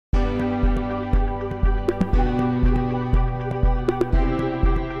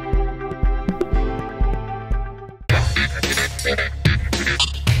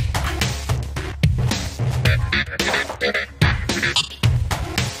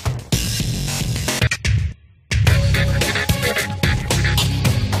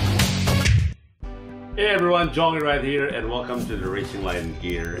everyone, Johnny right here, and welcome to the Racing Line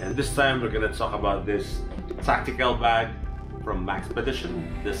Gear. And this time we're going to talk about this tactical bag from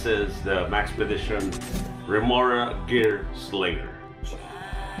Maxpedition. This is the Maxpedition Remora GEAR Slinger.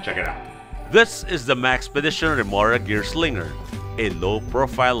 Check it out. This is the Maxpedition Remora GEAR Slinger, a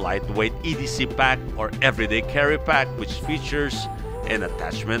low-profile, lightweight EDC pack or everyday carry pack which features an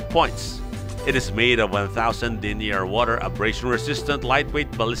attachment points. It is made of 1000 denier water abrasion-resistant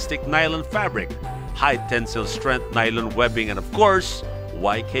lightweight ballistic nylon fabric, high tensile strength nylon webbing, and of course,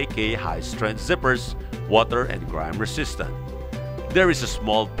 YKK high-strength zippers, water and grime resistant. There is a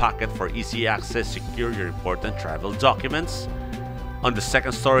small pocket for easy access, secure your important travel documents. On the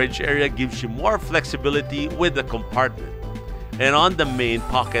second storage area gives you more flexibility with the compartment. And on the main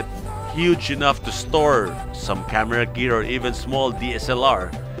pocket, huge enough to store some camera gear or even small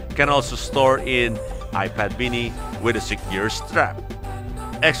DSLR, can also store in iPad mini with a secure strap.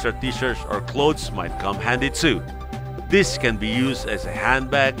 Extra t-shirts or clothes might come handy too. This can be used as a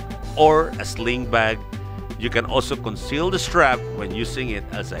handbag or a sling bag. You can also conceal the strap when using it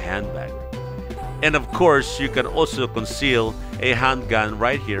as a handbag. And of course, you can also conceal a handgun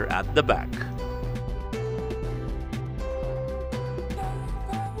right here at the back.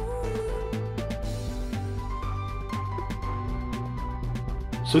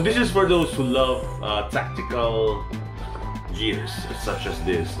 So this is for those who love tactical gears such as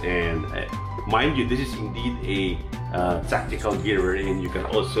this, and mind you, this is indeed a tactical gear wherein you can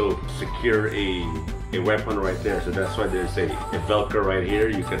also secure a weapon right there. So that's why there's a Velcro right here.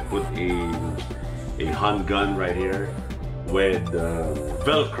 You can put a handgun right here with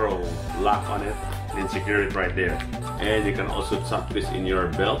Velcro lock on it and secure it right there. And you can also tuck this in your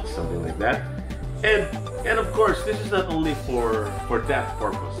belt, something like that. And of course, this is not only for that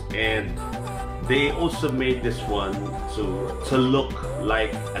purpose, and they also made this one to look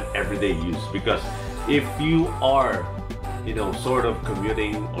like an everyday use, because if you are, you know, sort of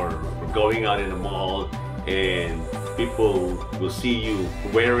commuting or going out in a mall and people will see you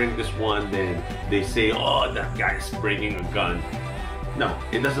wearing this one, then they say, oh, that guy is bringing a gun. No,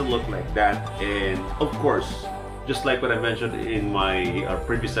 it doesn't look like that. And of course, just like what I mentioned in my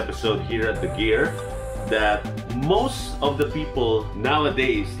previous episode here at the Gear, that most of the people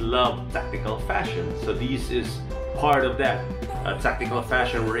nowadays love tactical fashion. So this is part of that tactical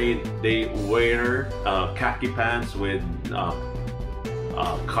fashion wherein they wear khaki pants with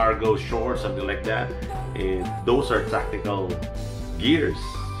cargo shorts, something like that. And those are tactical gears,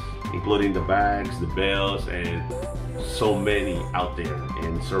 including the bags, the belts, and so many out there.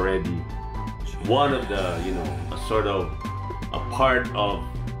 And it's already one of the, you know, a sort of a part of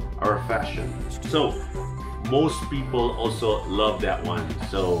our fashion. So most people also love that one.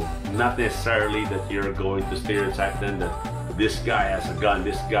 So not necessarily that you're going to stereotype them that this guy has a gun,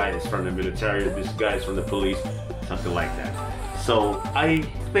 this guy is from the military, this guy is from the police, something like that. So I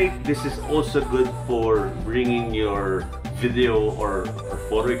think this is also good for bringing your video or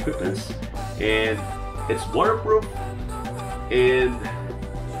photo equipments, and it's waterproof and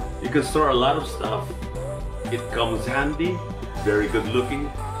you can store a lot of stuff. It comes handy, very good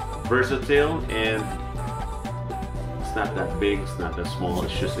looking, versatile, and it's not that big, it's not that small,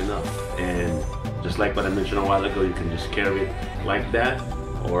 it's just enough. And just like what I mentioned a while ago, you can just carry it like that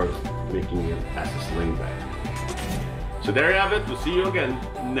or making it as a sling bag. So there you have it. We'll see you again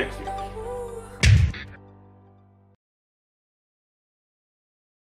next week.